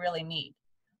coverage I really need?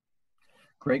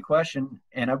 Great question.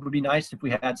 And it would be nice if we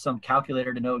had some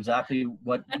calculator to know exactly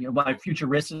what my future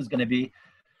risk is going to be.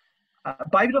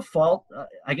 By default,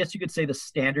 I guess you could say the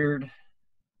standard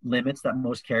limits that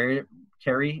most carry,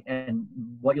 and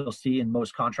what you'll see in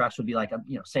most contracts would be like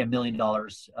say $1 million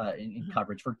in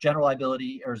coverage for general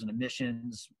liability, errors and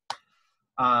omissions.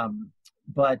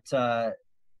 But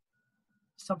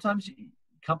sometimes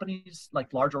companies,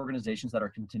 like large organizations that are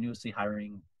continuously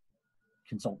hiring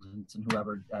consultants and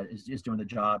whoever is doing the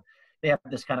job, they have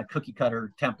this kind of cookie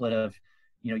cutter template of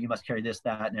you must carry this,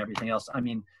 that, and everything else. I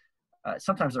mean,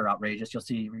 sometimes they're outrageous. You'll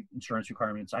see insurance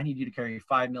requirements. I need you to carry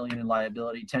 $5 million in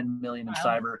liability, $10 million in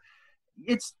cyber.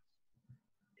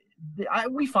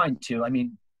 We find too, I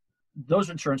mean, those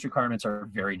insurance requirements are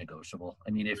very negotiable.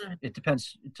 I mean, if it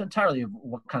depends, it's entirely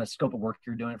what kind of scope of work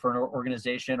you're doing for an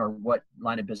organization or what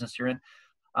line of business you're in.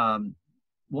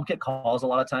 We'll get calls a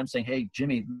lot of times saying, hey,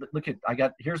 Jimmy, look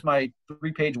here's my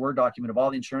 3-page Word document of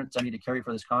all the insurance I need to carry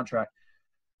for this contract.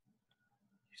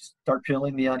 Start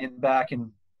peeling the onion back and,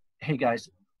 hey guys,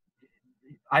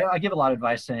 I give a lot of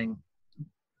advice saying,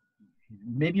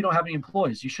 maybe you don't have any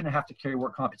employees. You shouldn't have to carry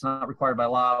work comp. It's not required by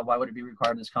law. Why would it be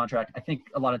required in this contract? I think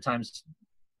a lot of times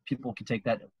people can take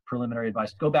that preliminary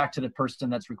advice, go back to the person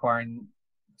that's requiring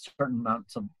certain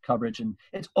amounts of coverage, and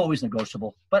it's always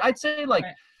negotiable. But I'd say like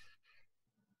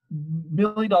 $1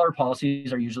 million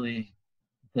policies are usually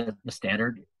the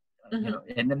standard.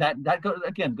 And then that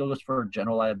goes for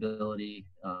general liability,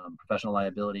 professional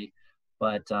liability.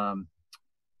 But,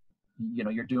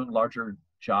 you're doing larger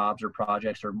jobs or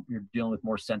projects, or you're dealing with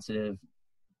more sensitive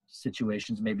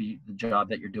situations. Maybe the job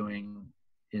that you're doing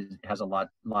has a lot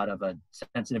of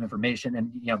sensitive information,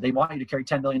 and, they want you to carry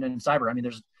 10 million in cyber. I mean,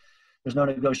 there's no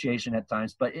negotiation at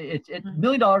times, but $1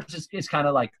 million is kind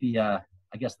of like the, I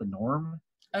guess the norm,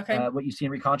 what you see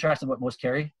in recontracts and what most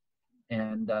carry.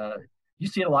 And, you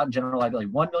see it a lot in general liability,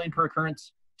 1 million per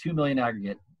occurrence, 2 million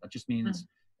aggregate. That just means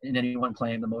in any one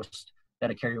claim, the most that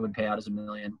a carrier would pay out is $1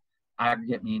 million.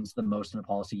 Aggregate means the most in a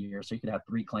policy year. So you could have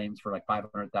 3 claims for like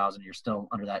 500,000. You're still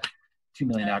under that 2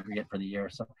 million aggregate for the year.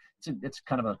 So it's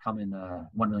kind of a common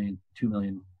 1 million, 2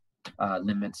 million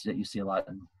limits that you see a lot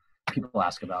and people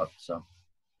ask about. So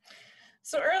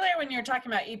earlier when you were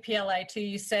talking about EPLI too,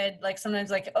 you said like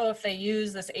sometimes like, oh, if they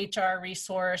use this HR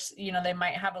resource, they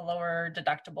might have a lower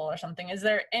deductible or something. Is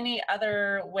there any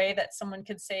other way that someone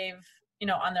could save,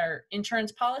 on their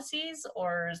insurance policies,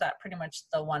 or is that pretty much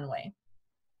the one way?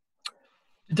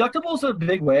 Deductible is a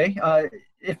big way.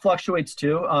 It fluctuates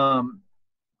too.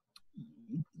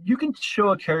 You can show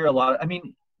a carrier a lot. I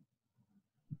mean,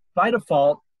 by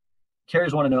default,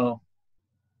 carriers want to know,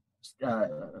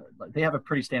 they have a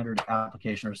pretty standard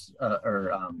application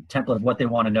or template of what they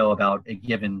want to know about a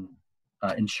given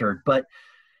insured. But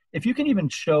if you can even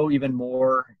show even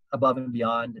more above and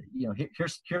beyond,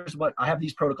 here's what I have: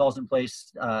 these protocols in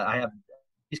place. I have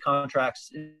these contracts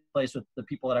in place with the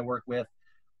people that I work with.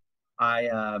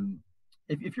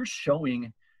 If you're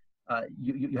showing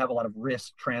you have a lot of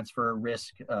risk transfer,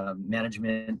 risk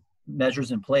management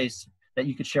measures in place that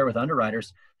you could share with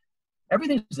underwriters,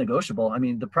 everything's negotiable. I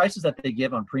mean, the prices that they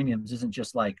give on premiums isn't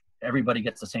just like everybody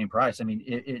gets the same price. I mean,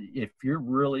 if you're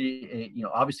really,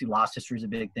 obviously loss history is a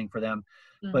big thing for them.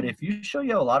 But if you show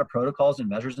you have a lot of protocols and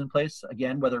measures in place,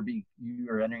 again, whether it be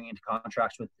you're entering into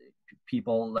contracts with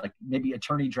people, like maybe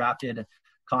attorney drafted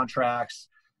contracts,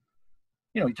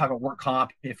 you talk about work comp,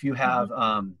 if you have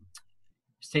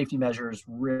safety measures,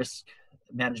 risk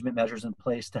management measures in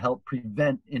place to help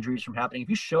prevent injuries from happening. If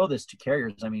you show this to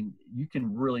carriers, I mean, you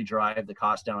can really drive the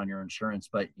cost down on your insurance,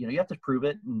 but you have to prove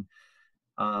it.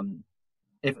 And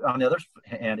if on the other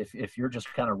hand, if you're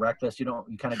just kind of reckless, you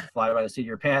kind of fly by the seat of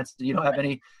your pants, you don't have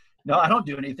any, no, I don't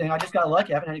do anything, I just got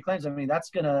lucky, I haven't had any claims. I mean, that's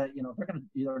gonna, they're gonna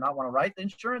either not want to write the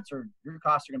insurance or your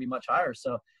costs are gonna be much higher.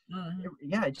 So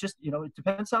it just, it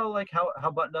depends how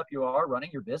buttoned up you are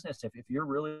running your business. If you're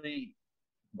really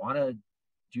want to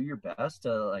do your best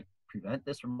to prevent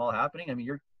this from all happening, I mean,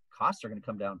 your costs are going to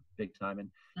come down big time. And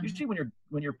usually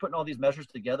when you're putting all these measures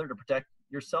together to protect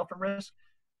yourself from risk,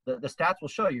 the stats will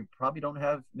show you probably don't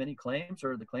have many claims,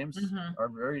 or the claims are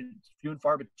very few and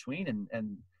far between.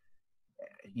 And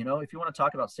if you want to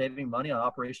talk about saving money on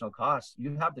operational costs,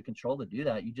 you have the control to do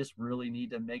that. You just really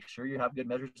need to make sure you have good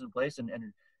measures in place and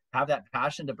have that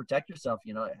passion to protect yourself.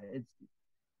 It's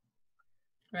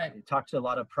right. I talk to a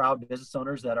lot of proud business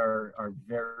owners that are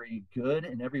very good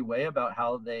in every way about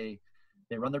how they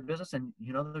run their business. And,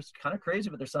 there's kind of crazy,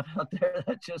 but there's some out there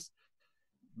that just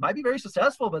might be very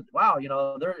successful, but wow,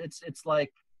 it's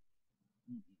like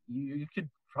you could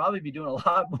probably be doing a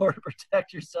lot more to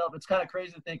protect yourself. It's kind of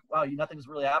crazy to think, wow, nothing's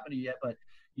really happened to you yet, but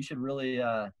you should really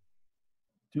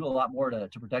do a lot more to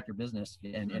protect your business,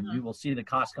 and you will see the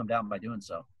costs come down by doing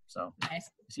so. So nice.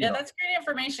 Yeah, that's great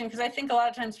information, because I think a lot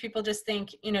of times people just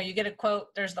think, you get a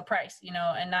quote, there's the price,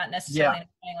 and not necessarily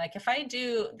knowing, like, if I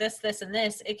do this, this, and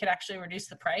this, it could actually reduce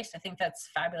the price. I think that's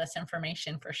fabulous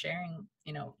information for sharing,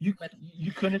 you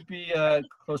couldn't be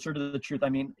closer to the truth. I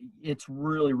mean, it's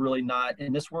really, really not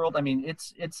in this world. I mean,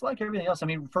 it's like everything else. I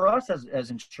mean, for us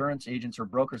as insurance agents or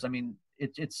brokers, I mean,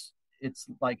 it's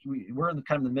like we're in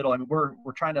the middle. I mean, we're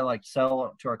trying to like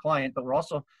sell to our client, but we're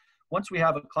also, once we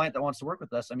have a client that wants to work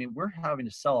with us, I mean, we're having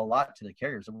to sell a lot to the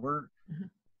carriers. And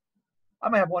I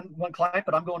might have one client,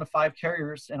 but I'm going to 5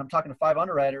 carriers and I'm talking to 5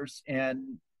 underwriters.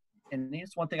 And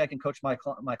it's one thing I can coach my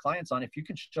clients on. If you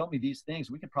can show me these things,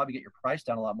 we can probably get your price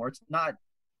down a lot more. It's not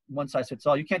one size fits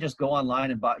all. You can't just go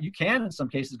online and buy. You can, in some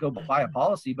cases, go buy a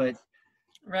policy, but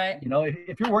right.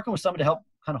 If you're working with someone to help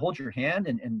kind of hold your hand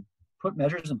and put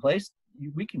measures in place,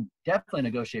 we can definitely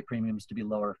negotiate premiums to be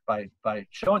lower by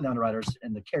showing the underwriters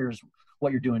and the carriers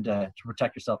what you're doing to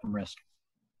protect yourself from risk.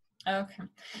 Okay.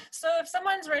 So if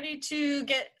someone's ready to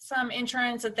get some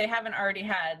insurance that they haven't already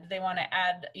had, they want to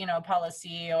add, a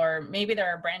policy, or maybe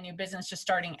they're a brand new business just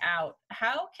starting out,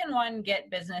 how can one get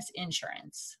business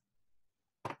insurance?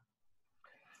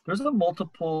 There's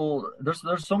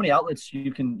there's so many outlets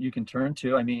you can turn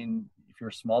to. I mean, if you're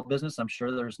a small business, I'm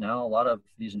sure there's now a lot of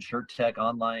these InsurTech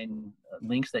online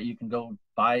links that you can go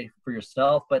buy for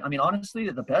yourself. But I mean, honestly,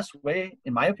 the best way,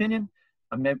 in my opinion,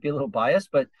 I may be a little biased,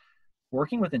 but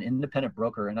working with an independent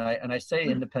broker, and I say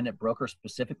independent broker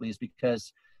specifically, is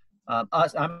because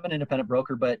I'm an independent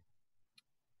broker, but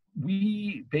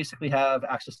we basically have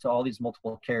access to all these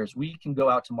multiple carriers. We can go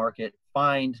out to market,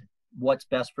 find what's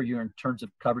best for you in terms of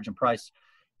coverage and price.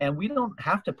 And we don't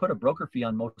have to put a broker fee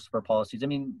on most of our policies. I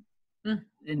mean,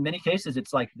 in many cases,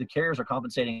 it's like the carriers are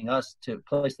compensating us to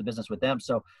place the business with them.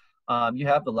 So you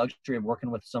have the luxury of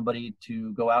working with somebody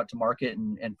to go out to market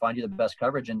and find you the best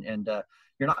coverage. And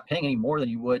you're not paying any more than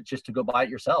you would just to go buy it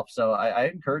yourself. So I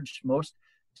encourage most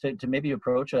to maybe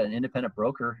approach an independent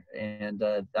broker. And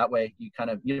that way you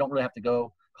don't really have to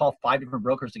go call 5 different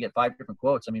brokers to get 5 different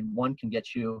quotes. I mean, one can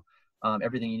get you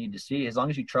everything you need to see, as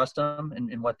long as you trust them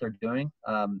in what they're doing.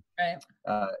 Right.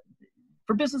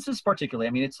 For businesses particularly,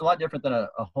 I mean, it's a lot different than a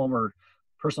home or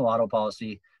personal auto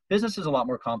policy. Business is a lot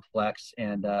more complex,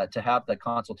 and to have the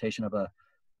consultation of a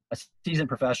seasoned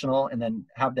professional and then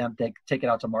have them take it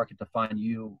out to market to find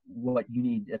you what you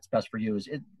need that's best for you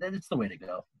it's the way to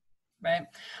go. Right.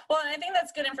 Well, and I think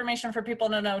that's good information for people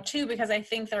to know too, because I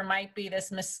think there might be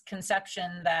this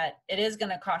misconception that it is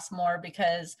going to cost more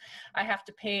because I have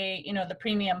to pay, the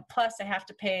premium, plus I have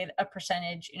to pay a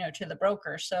percentage, to the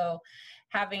broker. So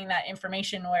having that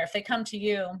information where if they come to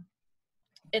you,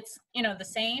 it's, the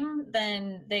same,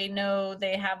 then they know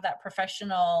they have that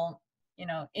professional,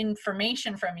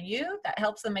 information from you that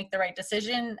helps them make the right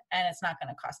decision, and it's not going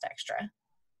to cost extra.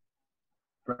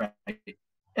 Right.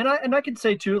 And I can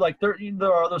say too, like there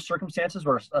are those circumstances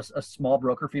where a small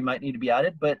broker fee might need to be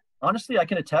added, but honestly, I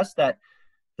can attest that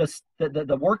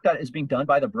the work that is being done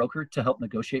by the broker to help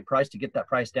negotiate price, to get that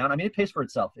price down, I mean, it pays for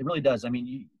itself. It really does. I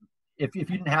mean, if you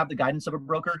didn't have the guidance of a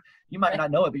broker, you might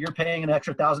not know it, but you're paying an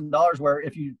extra $1,000, where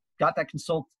if you got that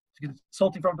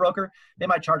consulting from a broker, they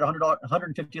might charge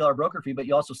 $150 broker fee, but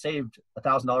you also saved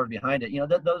 $1,000 behind it.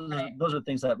 Those are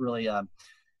things that really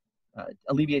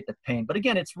alleviate the pain. But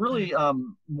again, it's really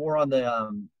more on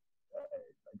the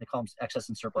they call them excess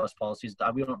and surplus policies.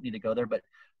 We don't need to go there, but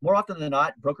more often than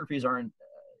not, broker fees aren't.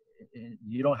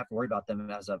 You don't have to worry about them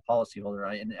as a policyholder,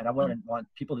 right? And I wouldn't want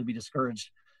people to be discouraged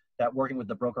that working with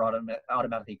the broker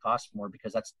automatically costs more,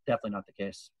 because that's definitely not the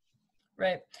case.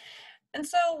 Right. And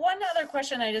so one other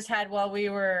question I just had while we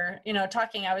were,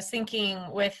 talking, I was thinking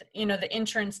with, the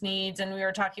insurance needs, and we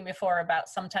were talking before about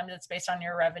sometimes it's based on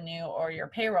your revenue or your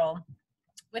payroll.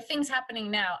 With things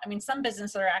happening now, I mean, some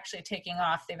businesses are actually taking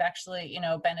off. They've actually,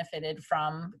 benefited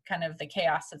from kind of the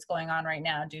chaos that's going on right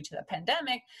now due to the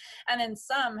pandemic. And then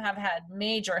some have had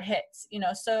major hits,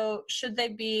 so should they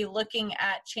be looking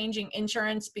at changing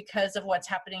insurance because of what's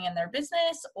happening in their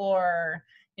business? Or,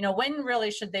 when really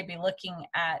should they be looking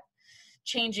at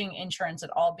changing insurance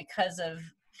at all because of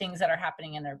things that are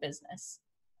happening in their business?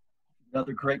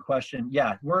 Another great question.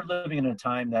 Yeah, we're living in a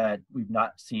time that we've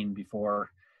not seen before.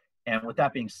 And with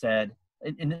that being said,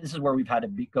 and this is where we've had to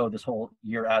go this whole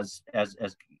year as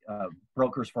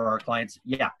brokers for our clients.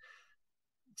 Yeah,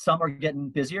 some are getting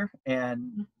busier,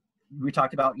 and we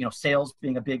talked about, sales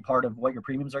being a big part of what your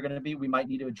premiums are going to be. We might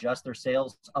need to adjust their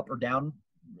sales up or down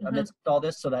amidst all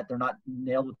this so that they're not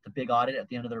nailed with the big audit at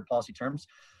the end of their policy terms.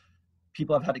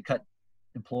 People have had to cut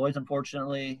employees,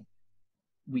 unfortunately.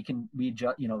 If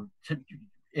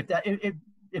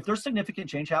there's significant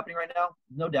change happening right now,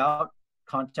 no doubt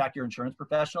contact your insurance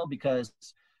professional, because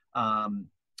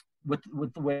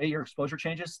with the way your exposure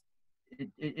changes,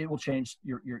 it will change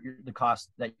the cost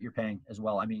that you're paying as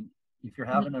well. I mean, if you're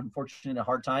having unfortunately a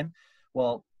hard time,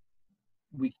 well,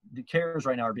 the carriers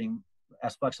right now are being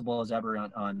as flexible as ever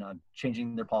on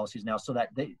changing their policies now, so that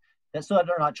they're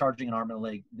not charging an arm and a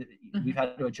leg. We've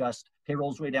had to adjust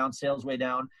payrolls way down, sales way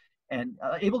down, and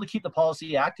able to keep the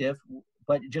policy active,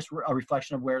 but just a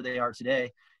reflection of where they are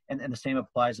today. And the same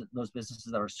applies to those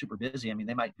businesses that are super busy. I mean,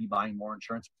 they might be buying more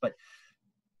insurance, but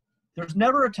there's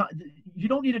never a time. You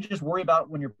don't need to just worry about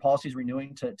when your policy is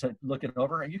renewing to look it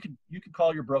over. And you can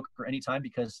call your broker anytime,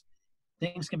 because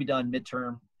things can be done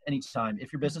midterm anytime.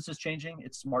 If your business is changing,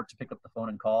 it's smart to pick up the phone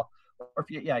and call. Or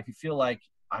if you feel like,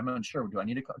 I'm unsure, do I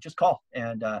need to call? Just call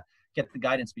and get the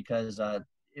guidance, because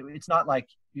it's not like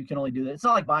you can only do that. It's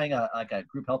not like buying a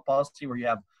group health policy where you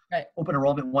have open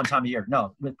enrollment one time a year.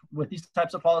 No, with these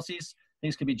types of policies,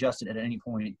 things can be adjusted at any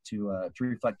point to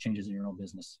reflect changes in your own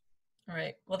business.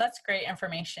 Right. Well, that's great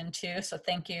information too. So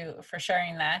thank you for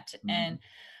sharing that. And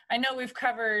I know we've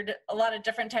covered a lot of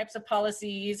different types of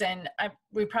policies, and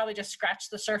we probably just scratched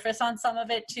the surface on some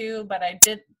of it too, but I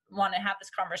did want to have this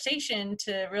conversation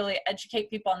to really educate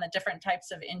people on the different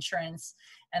types of insurance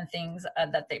and things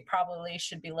that they probably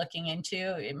should be looking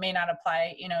into. It may not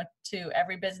apply, to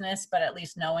every business, but at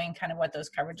least knowing kind of what those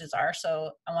coverages are.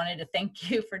 So I wanted to thank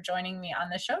you for joining me on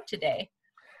the show today.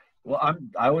 Well,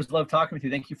 I always love talking with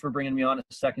you. Thank you for bringing me on a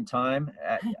second time.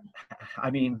 I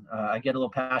get a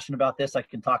little passionate about this. I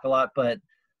can talk a lot, but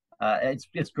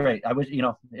it's great. I was,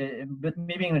 with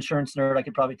me being an insurance nerd, I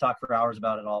could probably talk for hours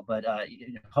about it all, but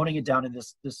honing it down in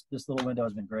this little window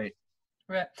has been great.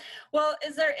 Right. Well,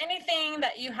 is there anything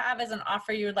that you have as an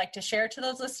offer you would like to share to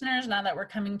those listeners now that we're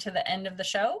coming to the end of the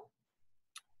show?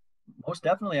 Most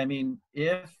definitely. I mean,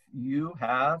 if you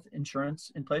have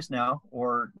insurance in place now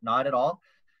or not at all,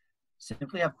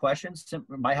 simply have questions,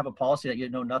 might have a policy that you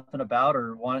know nothing about,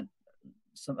 or want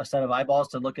a set of eyeballs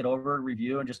to look it over,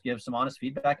 review, and just give some honest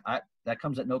feedback. That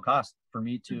comes at no cost for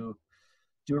me to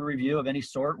do a review of any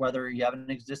sort, whether you have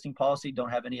an existing policy, don't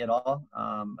have any at all.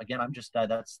 Again, I'm just,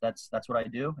 that's what I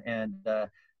do. And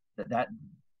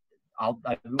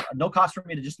no cost for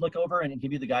me to just look over and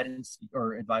give you the guidance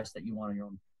or advice that you want on your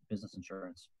own business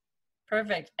insurance.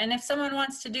 Perfect. And if someone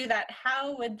wants to do that,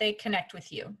 how would they connect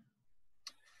with you?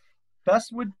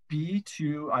 Best would be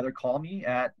to either call me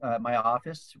at my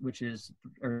office, which is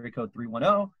area code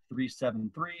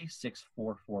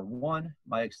 310-373-6441.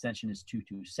 My extension is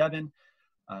 227.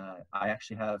 I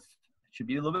actually should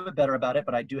be a little bit better about it,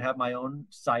 but I do have my own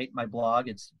site, my blog.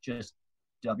 It's just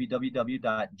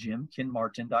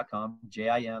www.jimkinmartin.com,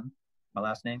 Jim, my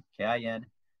last name,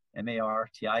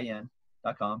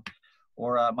 KINMARTIN.com.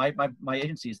 Or my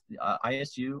agency is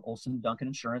ISU, Olson Duncan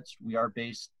Insurance. We are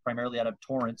based primarily out of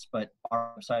Torrance, but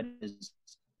our website is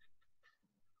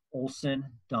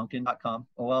olsonduncan.com,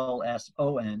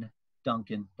 OLSON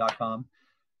Duncan.com.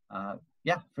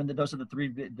 Those are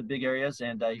the big areas,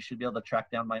 and you should be able to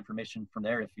track down my information from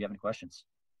there if you have any questions.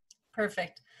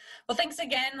 Perfect. Well, thanks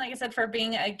again, like I said, for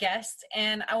being a guest.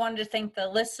 And I wanted to thank the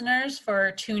listeners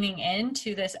for tuning in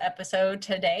to this episode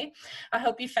today. I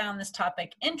hope you found this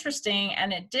topic interesting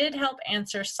and it did help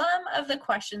answer some of the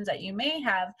questions that you may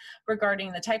have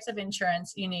regarding the types of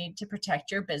insurance you need to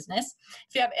protect your business.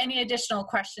 If you have any additional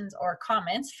questions or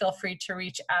comments, feel free to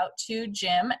reach out to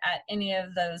Jim at any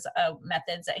of those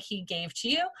methods that he gave to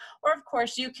you. Or of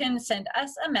course, you can send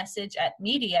us a message at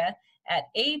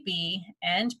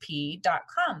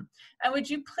media@abandp.com. And would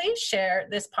you please share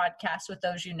this podcast with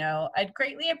those you know? I'd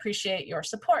greatly appreciate your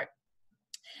support.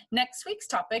 Next week's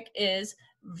topic is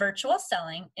virtual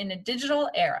selling in a digital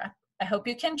era. I hope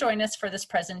you can join us for this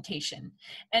presentation.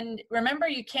 And remember,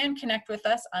 you can connect with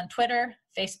us on Twitter,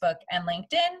 Facebook, and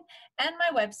LinkedIn. And my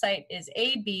website is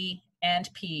abandp.com.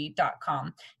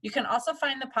 You can also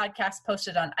find the podcast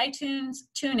posted on iTunes,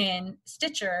 TuneIn,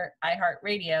 Stitcher,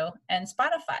 iHeartRadio, and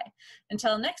Spotify.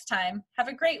 Until next time, have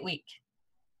a great week.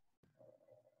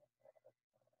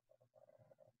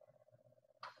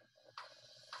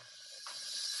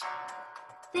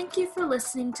 Thank you for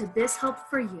listening to Biz Help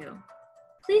for You.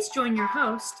 Please join your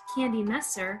host, Candy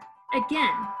Messer,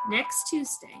 again next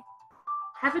Tuesday.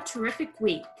 Have a terrific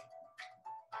week.